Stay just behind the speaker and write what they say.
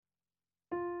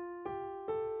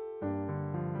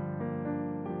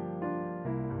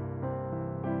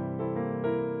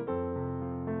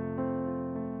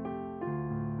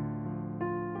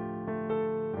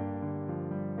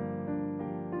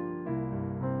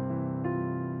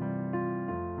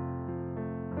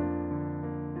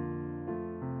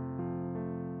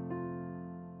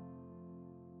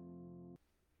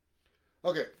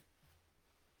Okay,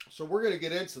 so we're going to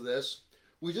get into this.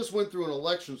 We just went through an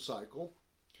election cycle,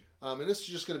 and this is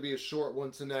just going to be a short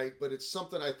one tonight, but it's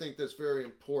something I think that's very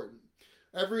important.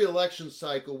 Every election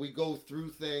cycle, we go through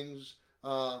things.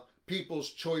 People's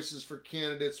choices for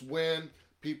candidates win,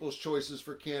 people's choices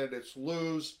for candidates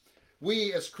lose.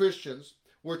 We, as Christians,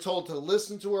 we're told to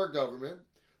listen to our government,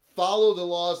 follow the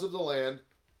laws of the land,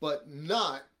 but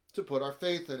not to put our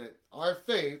faith in it. Our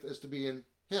faith is to be in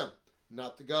Him,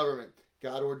 not the government.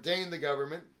 God ordained the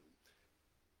government.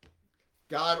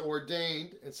 God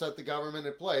ordained and set the government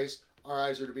in place. Our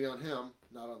eyes are to be on Him,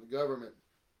 not on the government.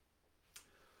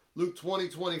 Luke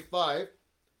 20:25,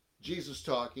 Jesus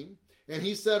talking, and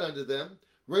He said unto them,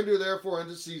 render therefore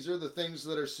unto Caesar the things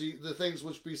that are the things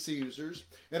which be Caesar's,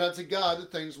 and unto God the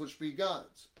things which be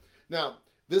God's. Now,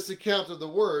 this account of the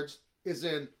words is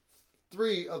in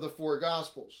 3 of the 4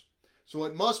 Gospels. So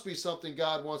it must be something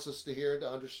God wants us to hear and to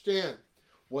understand.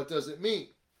 What does it mean?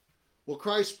 Well,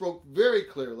 Christ spoke very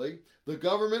clearly, the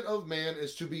government of man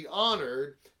is to be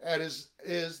honored as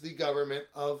is the government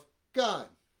of God.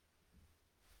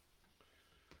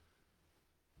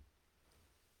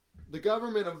 The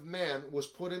government of man was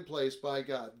put in place by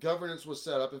God. Governance was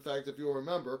set up. In fact, if you'll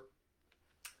remember,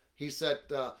 He set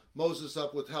Moses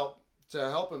up with help to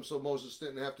help him, so Moses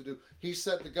didn't have to do. He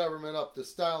set the government up, the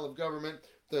style of government,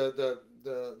 the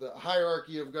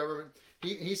hierarchy of government.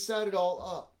 He set it all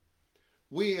up.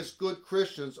 We as good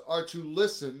Christians are to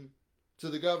listen to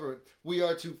the government. We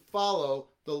are to follow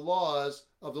the laws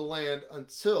of the land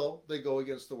until they go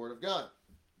against the Word of God.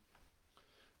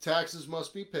 Taxes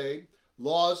must be paid.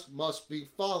 Laws must be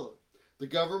followed. The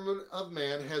government of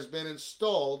man has been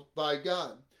installed by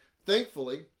God.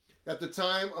 Thankfully, at the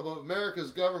time of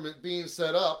America's government being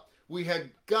set up, we had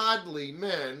godly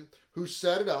men who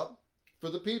set it up for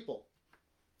the people.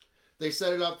 They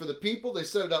set it up for the people. They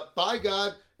set it up by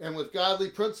God and with godly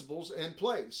principles in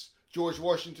place. George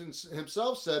Washington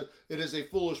himself said, it is a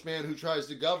foolish man who tries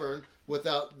to govern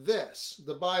without this,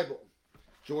 the Bible.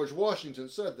 George Washington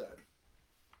said that.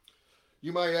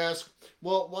 You might ask,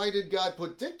 well, why did God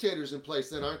put dictators in place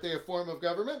then? Aren't they a form of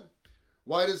government?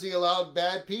 Why does He allow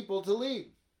bad people to lead?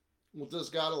 Well, does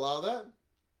God allow that?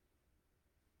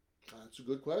 That's a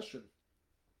good question.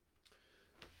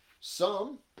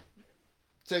 Some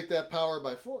take that power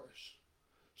by force.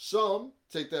 Some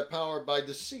take that power by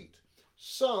deceit.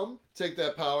 Some take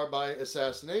that power by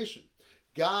assassination.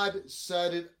 God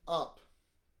set it up.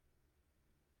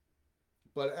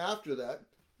 But after that,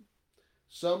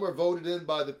 some are voted in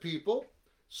by the people.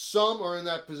 Some are in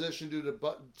that position due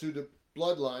to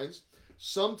bloodlines.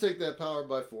 Some take that power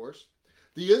by force.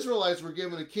 The Israelites were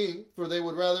given a king, for they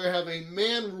would rather have a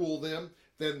man rule them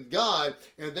than God,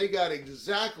 and they got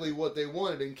exactly what they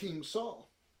wanted in King Saul.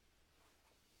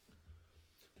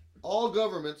 All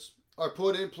governments are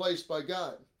put in place by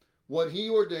God. What He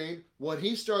ordained, what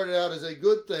He started out as a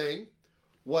good thing,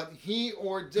 what He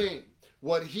ordained,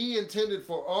 what He intended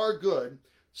for our good,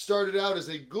 started out as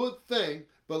a good thing,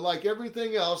 but like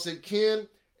everything else, it can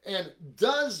and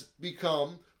does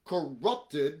become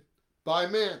corrupted by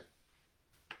man.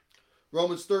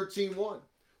 Romans 13:1.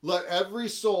 Let every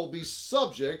soul be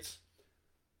subject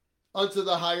unto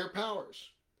the higher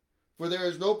powers, for there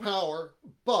is no power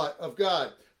but of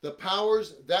God. The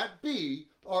powers that be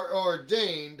are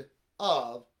ordained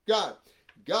of God.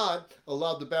 God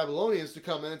allowed the Babylonians to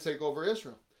come in and take over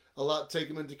Israel, take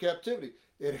them into captivity.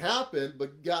 It happened,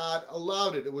 but God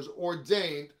allowed it. It was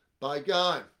ordained by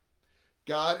God.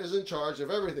 God is in charge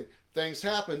of everything. Things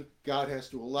happen, God has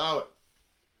to allow it.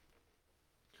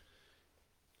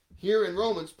 Here in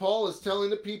Romans, Paul is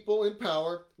telling the people in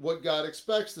power what God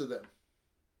expects of them.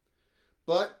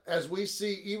 But as we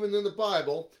see even in the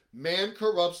Bible, man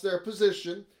corrupts their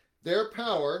position, their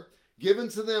power, given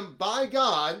to them by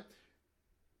God,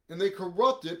 and they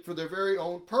corrupt it for their very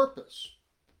own purpose.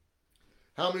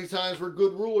 How many times were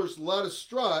good rulers led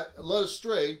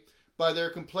astray by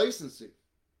their complacency,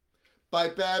 by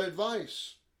bad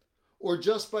advice, or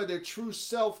just by their true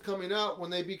self coming out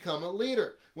when they become a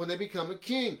leader, when they become a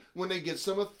king, when they get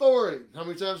some authority? How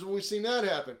many times have we seen that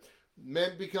happen?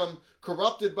 Men become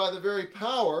corrupted by the very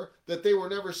power that they were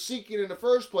never seeking in the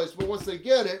first place, but once they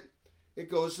get it,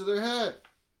 it goes to their head.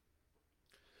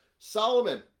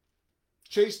 Solomon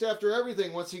chased after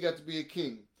everything once he got to be a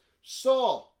king.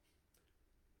 Saul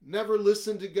never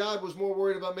listened to God, was more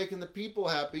worried about making the people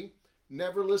happy,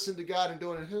 never listened to God and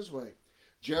doing it his way.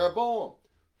 Jeroboam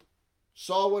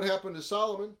saw what happened to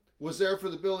Solomon, was there for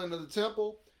the building of the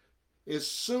temple. As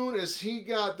soon as he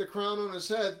got the crown on his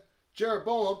head,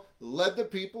 Jeroboam led the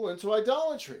people into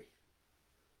idolatry.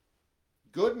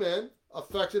 Good men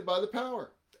affected by the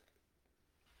power.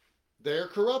 They're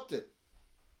corrupted.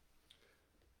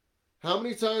 How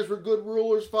many times were good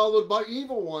rulers followed by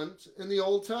evil ones in the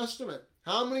Old Testament?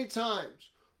 How many times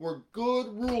were good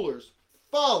rulers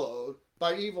followed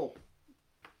by evil?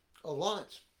 A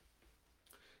lot.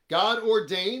 God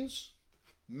ordains,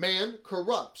 man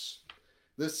corrupts.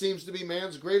 This seems to be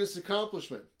man's greatest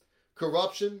accomplishment.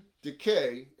 Corruption,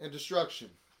 decay, and destruction.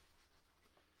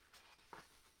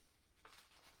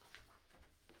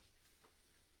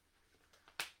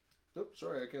 Oops,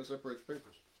 sorry, I can't separate the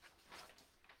papers.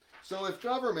 So if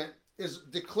government is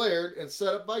declared and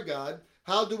set up by God,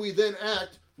 how do we then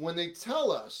act when they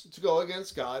tell us to go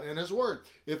against God and his word?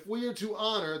 If we are to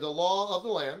honor the law of the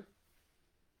land,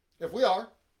 if we are,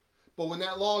 but when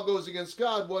that law goes against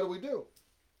God, what do?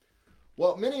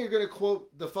 Well, many are going to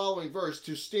quote the following verse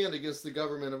to stand against the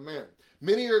government of man.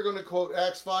 Many are going to quote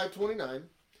Acts 5:29.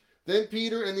 Then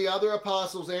Peter and the other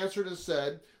apostles answered and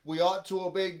said, we ought to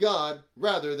obey God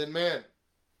rather than man.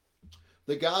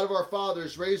 The God of our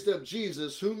fathers raised up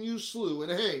Jesus, whom you slew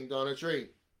and hanged on a tree.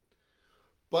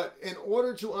 But in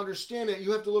order to understand it,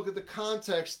 you have to look at the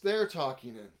context they're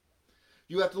talking in.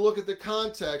 You have to look at the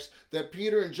context that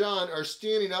Peter and John are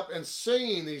standing up and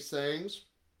saying these things,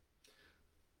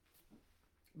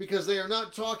 because they are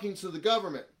not talking to the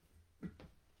government.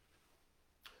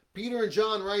 Peter and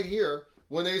John right here,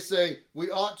 when they say we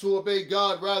ought to obey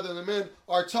God rather than men,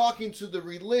 are talking to the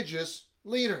religious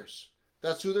leaders.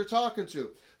 That's who they're talking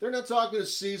to. They're not talking to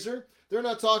Caesar. They're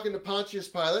not talking to Pontius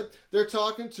Pilate. They're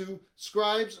talking to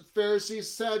scribes, Pharisees,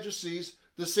 Sadducees,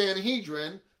 the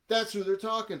Sanhedrin. That's who they're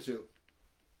talking to.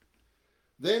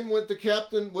 Then went the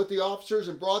captain with the officers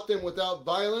and brought them without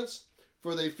violence,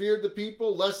 for they feared the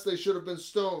people, lest they should have been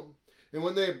stoned. And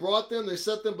when they had brought them, they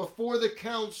set them before the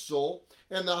council,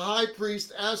 and the high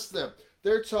priest asked them.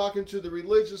 They're talking to the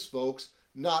religious folks,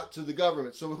 not to the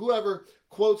government. So whoever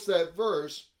quotes that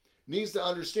verse needs to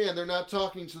understand they're not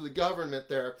talking to the government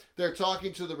there. They're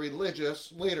talking to the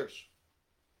religious leaders.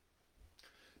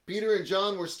 Peter and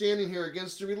John were standing here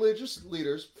against the religious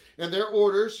leaders and their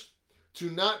orders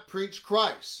to not preach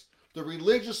Christ. The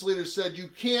religious leaders said, you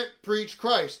can't preach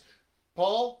Christ.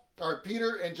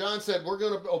 Peter and John said, we're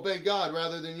going to obey God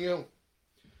rather than you.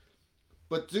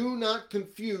 But do not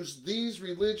confuse these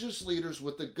religious leaders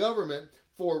with the government,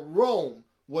 for Rome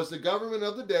was the government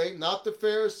of the day, not the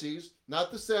Pharisees,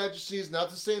 not the Sadducees, not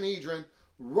the Sanhedrin,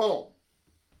 Rome.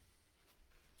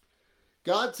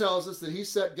 God tells us that he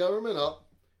set government up,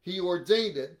 he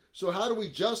ordained it. So how do we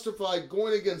justify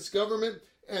going against government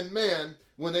and man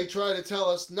when they try to tell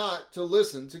us not to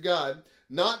listen to God,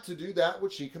 not to do that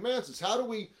which he commands us? How do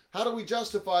we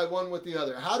justify one with the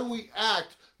other? How do we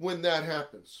act when that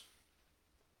happens?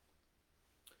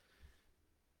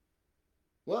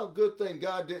 Well, good thing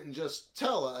God didn't just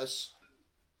tell us.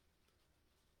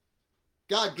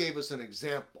 God gave us an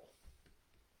example.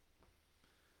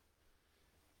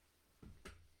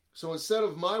 So instead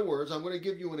of my words, I'm going to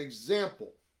give you an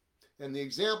example. And the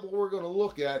example we're going to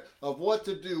look at of what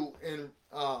to do in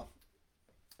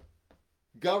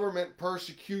government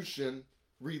persecution,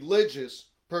 religious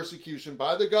persecution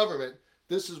by the government,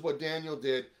 this is what Daniel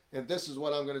did, and this is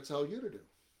what I'm going to tell you to do.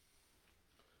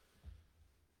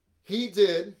 He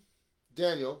did,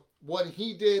 Daniel, what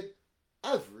he did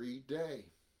every day.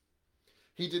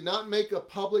 He did not make a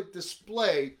public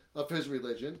display of his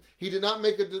religion. He did not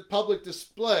make a public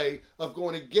display of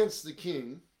going against the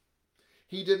king.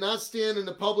 He did not stand in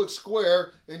the public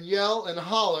square and yell and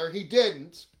holler. He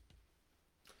didn't.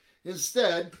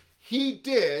 Instead, he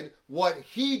did what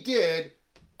he did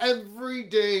every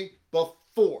day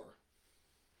before.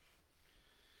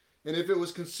 And if it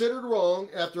was considered wrong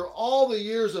after all the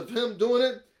years of him doing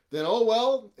it, then oh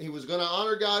well, he was going to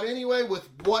honor God anyway with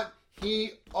what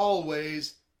he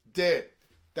always did.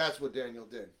 That's what Daniel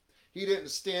did. He didn't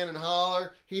stand and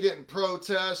holler. He didn't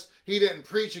protest. He didn't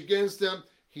preach against them.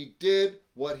 He did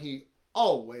what he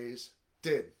always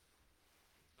did.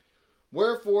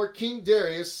 Wherefore King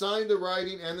Darius signed the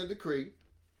writing and the decree.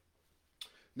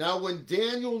 Now when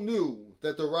Daniel knew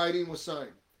that the writing was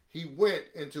signed, he went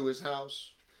into his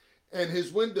house, and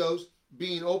his windows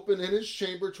being open in his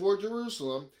chamber toward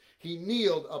Jerusalem, he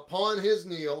kneeled upon his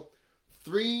knee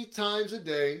 3 times a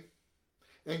day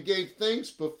and gave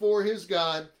thanks before his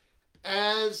God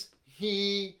as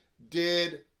he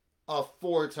did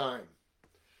aforetime.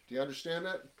 Do you understand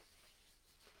that?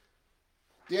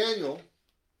 Daniel,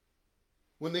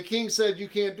 when the king said you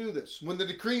can't do this, when the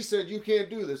decree said you can't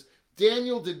do this,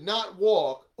 Daniel did not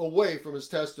walk away from his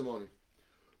testimony,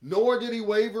 nor did he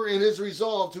waver in his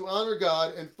resolve to honor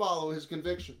God and follow his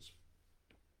convictions.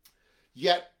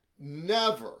 Yet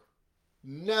never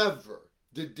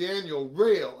did Daniel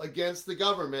rail against the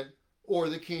government or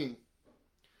the king.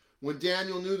 When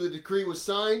Daniel knew the decree was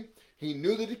signed, he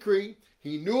knew the decree,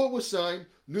 he knew it was signed,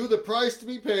 knew the price to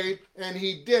be paid, and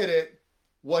he did it,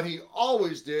 what he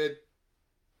always did,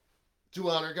 to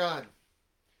honor God.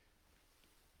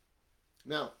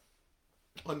 Now,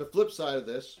 on the flip side of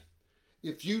this,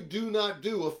 if you do not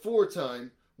do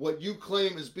aforetime what you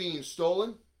claim is being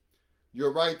stolen,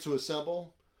 your right to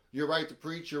assemble, your right to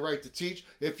preach, your right to teach,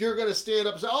 if you're going to stand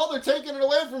up and say, oh, they're taking it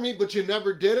away from me, but you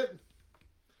never did it,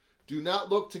 do not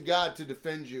look to God to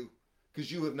defend you,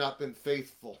 because you have not been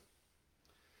faithful.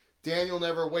 Daniel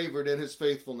never wavered in his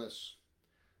faithfulness.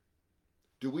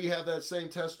 Do we have that same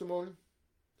testimony?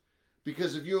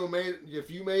 Because if you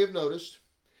may have noticed,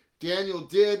 Daniel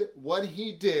did what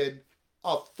he did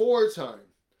aforetime,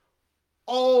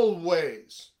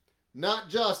 always, not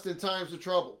just in times of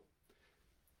trouble,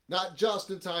 not just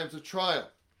in times of trial.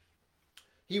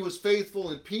 He was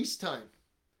faithful in peacetime.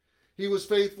 He was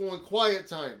faithful in quiet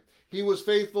time. He was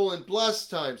faithful in blessed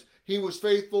times. He was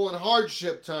faithful in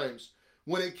hardship times.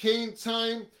 When it came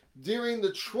time during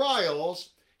the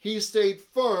trials, he stayed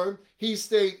firm, he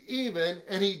stayed even,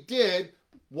 and he did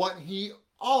what he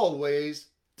always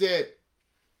did.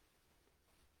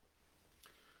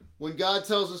 When God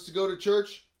tells us to go to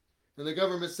church and the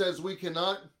government says we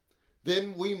cannot,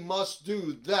 then we must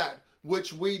do that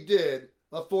which we did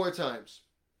aforetimes.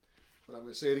 But I'm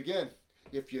going to say it again.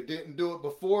 If you didn't do it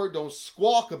before, don't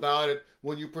squawk about it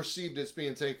when you perceived it's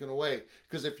being taken away.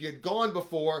 Because if you'd gone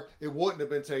before, it wouldn't have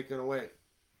been taken away.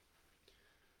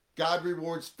 God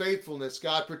rewards faithfulness.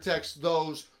 God protects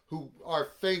those who are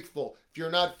faithful. If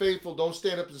you're not faithful, don't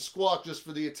stand up and squawk just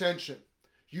for the attention.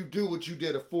 You do what you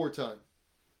did aforetime.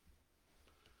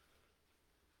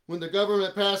 When the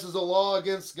government passes a law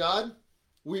against God,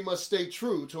 we must stay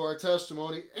true to our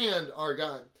testimony and our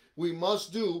God. We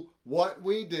must do what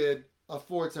we did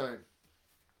aforetime.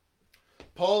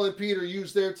 Paul and Peter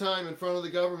used their time in front of the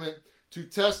government to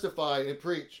testify and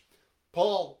preach.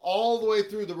 Paul, all the way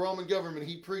through the Roman government,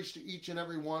 he preached to each and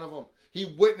every one of them.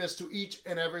 He witnessed to each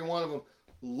and every one of them.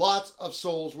 Lots of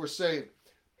souls were saved.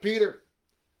 Peter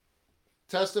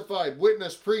testified,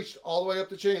 witnessed, preached all the way up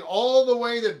the chain, all the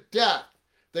way to death.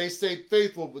 They stayed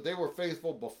faithful, but they were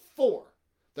faithful before.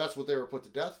 That's what they were put to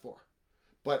death for.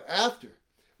 But after,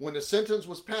 when the sentence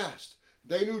was passed,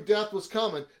 they knew death was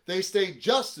coming. They stayed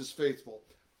just as faithful.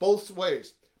 Both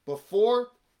ways. Before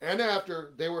and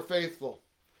after, they were faithful.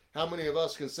 How many of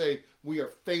us can say we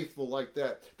are faithful like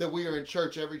that? That we are in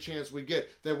church every chance we get.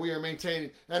 That we are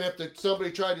maintaining. And if somebody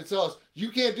tried to tell us,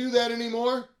 you can't do that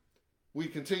anymore, we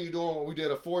continue doing what we did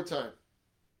aforetime.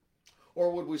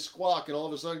 Or would we squawk and all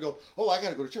of a sudden go, oh, I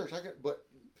got to go to church.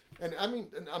 And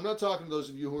I'm not talking to those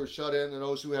of you who are shut in and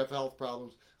those who have health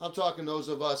problems. I'm talking to those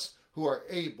of us who are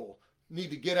able, need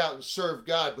to get out and serve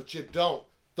God, but you don't.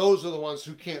 Those are the ones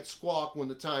who can't squawk when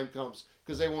the time comes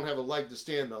because they won't have a leg to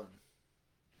stand on.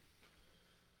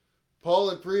 Paul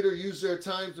and Peter used their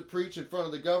time to preach in front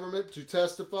of the government, to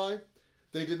testify.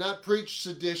 They did not preach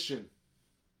sedition.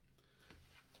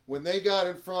 When they got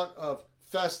in front of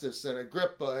Festus and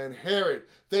Agrippa and Herod,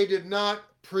 they did not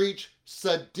preach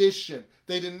sedition.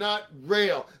 They did not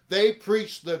rail. They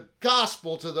preached the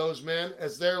gospel to those men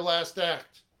as their last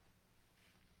act.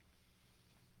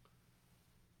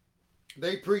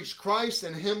 They preached Christ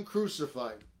and Him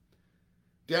crucified.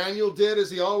 Daniel did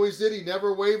as he always did. He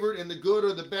never wavered in the good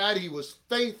or the bad. He was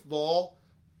faithful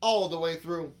all the way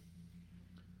through.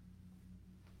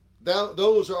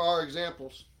 Those are our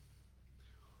examples.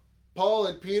 Paul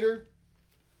and Peter,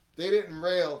 they didn't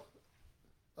rail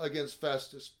against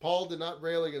Festus. Paul did not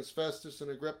rail against Festus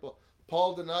and Agrippa.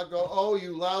 Paul did not go, oh,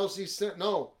 you lousy sin.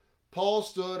 No. Paul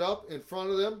stood up in front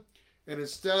of them, and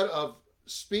instead of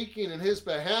speaking in his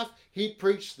behalf, he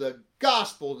preached the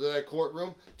gospel to that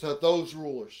courtroom, to those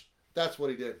rulers. That's what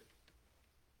he did.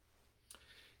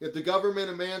 If the government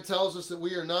and man tells us that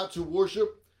we are not to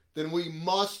worship, then we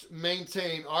must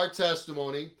maintain our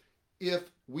testimony if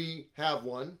we have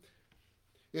one.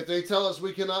 If they tell us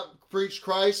we cannot preach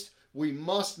Christ, we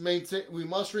must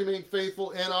remain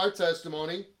faithful in our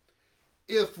testimony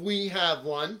if we have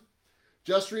one.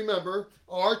 Just remember,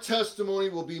 our testimony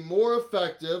will be more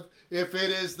effective if it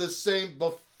is the same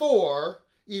before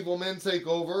evil men take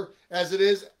over as it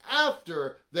is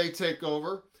after they take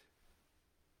over.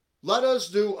 Let us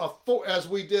do as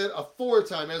we did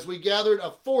aforetime, as we gathered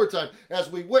aforetime, as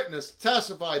we witnessed,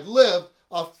 testified, lived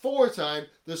aforetime,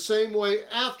 the same way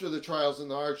after the trials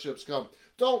and the hardships come.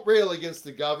 Don't rail against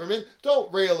the government.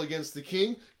 Don't rail against the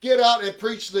king. Get out and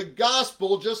preach the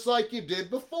gospel just like you did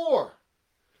before.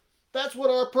 That's what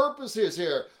our purpose is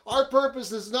here. Our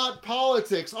purpose is not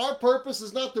politics. Our purpose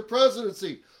is not the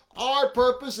presidency. Our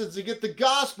purpose is to get the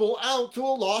gospel out to a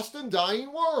lost and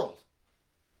dying world.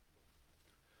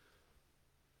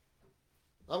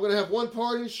 I'm going to have one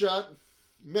parting shot.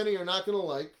 Many are not going to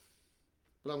like,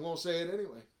 but I'm going to say it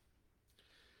anyway.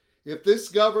 If this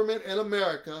government in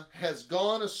America has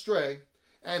gone astray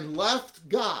and left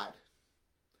God,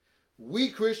 we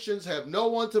Christians have no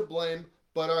one to blame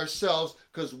but ourselves,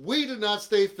 because we did not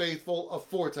stay faithful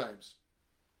aforetimes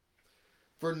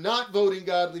for not voting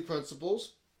godly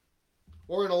principles,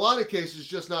 or in a lot of cases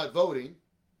just not voting.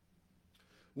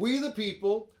 We the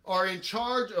people are in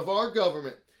charge of our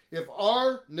government. If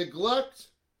our neglect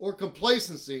or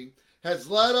complacency has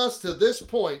led us to this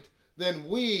point, then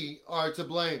we are to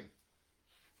blame.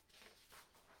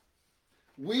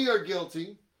 We are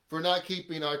guilty for not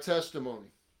keeping our testimony.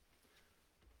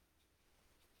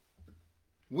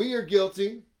 We are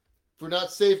guilty for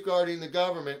not safeguarding the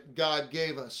government God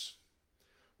gave us.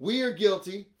 We are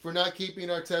guilty for not keeping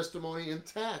our testimony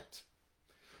intact.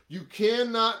 You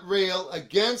cannot rail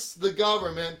against the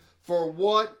government for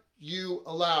what you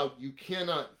allowed. You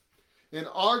cannot. In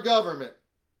our government,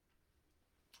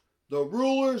 the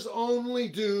rulers only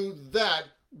do that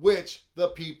which the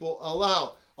people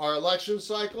allow. Our election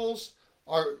cycles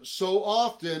are so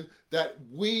often that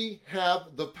we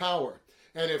have the power.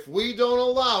 And if we don't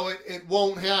allow it, it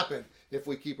won't happen. If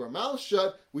we keep our mouths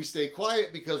shut, we stay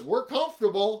quiet because we're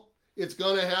comfortable, it's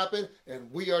going to happen,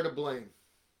 and we are to blame.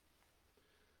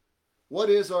 What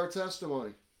is our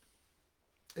testimony?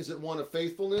 Is it one of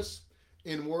faithfulness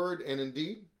in word and in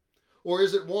deed? Or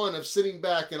is it one of sitting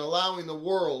back and allowing the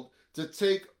world to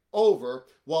take over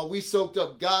while we soaked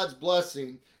up God's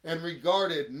blessing and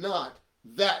regarded not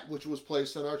that which was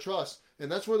placed in our trust? And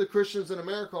that's where the Christians in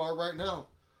America are right now.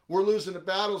 We're losing the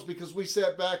battles because we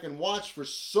sat back and watched for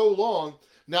so long.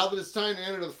 Now that it's time to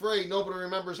enter the fray, nobody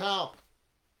remembers how.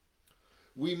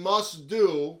 We must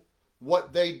do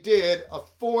what they did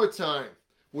aforetime.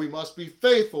 We must be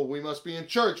faithful. We must be in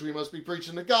church. We must be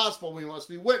preaching the gospel. We must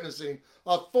be witnessing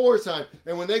aforetime.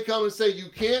 And when they come and say you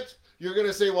can't, you're going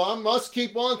to say, well, I must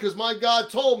keep on because my God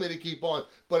told me to keep on.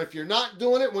 But if you're not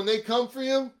doing it when they come for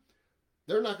you,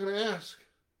 they're not going to ask.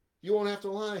 You won't have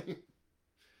to lie.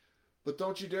 But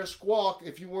don't you dare squawk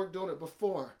if you weren't doing it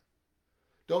before.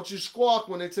 Don't you squawk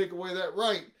when they take away that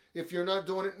right if you're not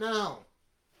doing it now.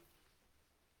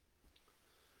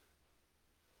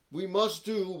 We must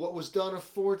do what was done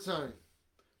aforetime,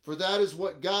 for that is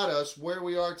what got us where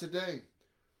we are today.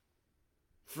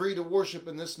 Free to worship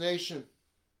in this nation.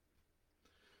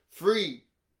 Free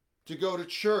to go to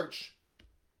church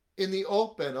in the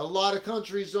open. A lot of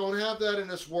countries don't have that in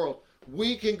this world.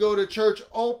 We can go to church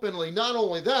openly. Not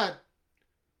only that,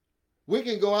 we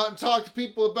can go out and talk to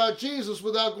people about Jesus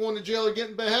without going to jail or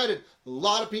getting beheaded. A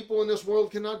lot of people in this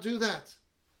world cannot do that.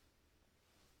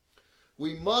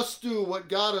 We must do what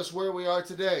got us where we are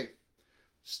today.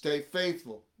 Stay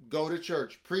faithful. Go to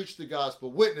church. Preach the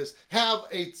gospel. Witness. Have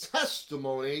a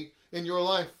testimony in your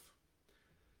life.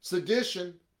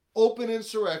 Sedition, open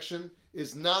insurrection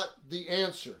is not the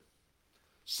answer.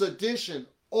 Sedition,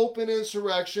 open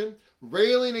insurrection,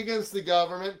 railing against the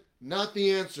government, not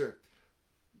the answer.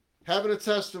 Having a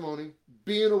testimony,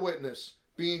 being a witness,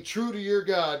 being true to your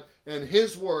God and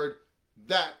His word,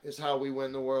 that is how we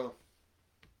win the world.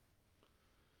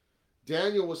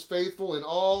 Daniel was faithful in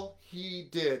all he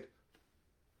did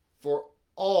for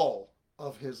all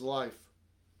of his life.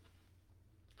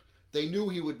 They knew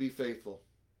he would be faithful.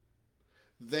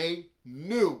 They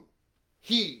knew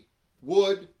he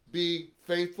would be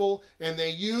faithful, and they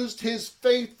used his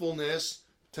faithfulness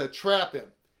to trap him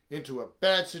into a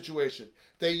bad situation.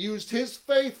 They used his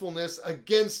faithfulness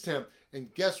against him,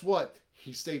 and guess what?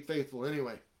 He stayed faithful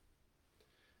anyway.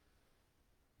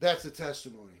 That's a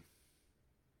testimony.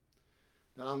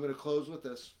 Now I'm going to close with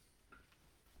this.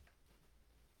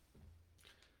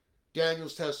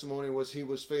 Daniel's testimony was he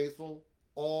was faithful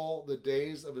all the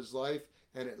days of his life,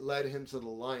 and it led him to the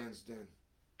lion's den.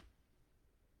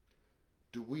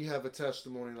 Do we have a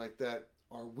testimony like that?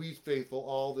 Are we faithful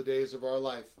all the days of our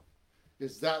life?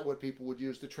 Is that what people would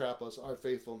use to trap us, our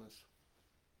faithfulness?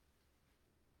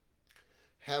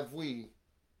 Have we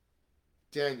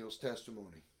Daniel's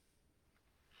testimony?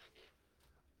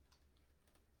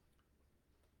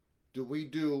 Do we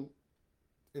do,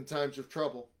 in times of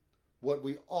trouble, what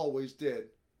we always did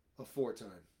aforetime?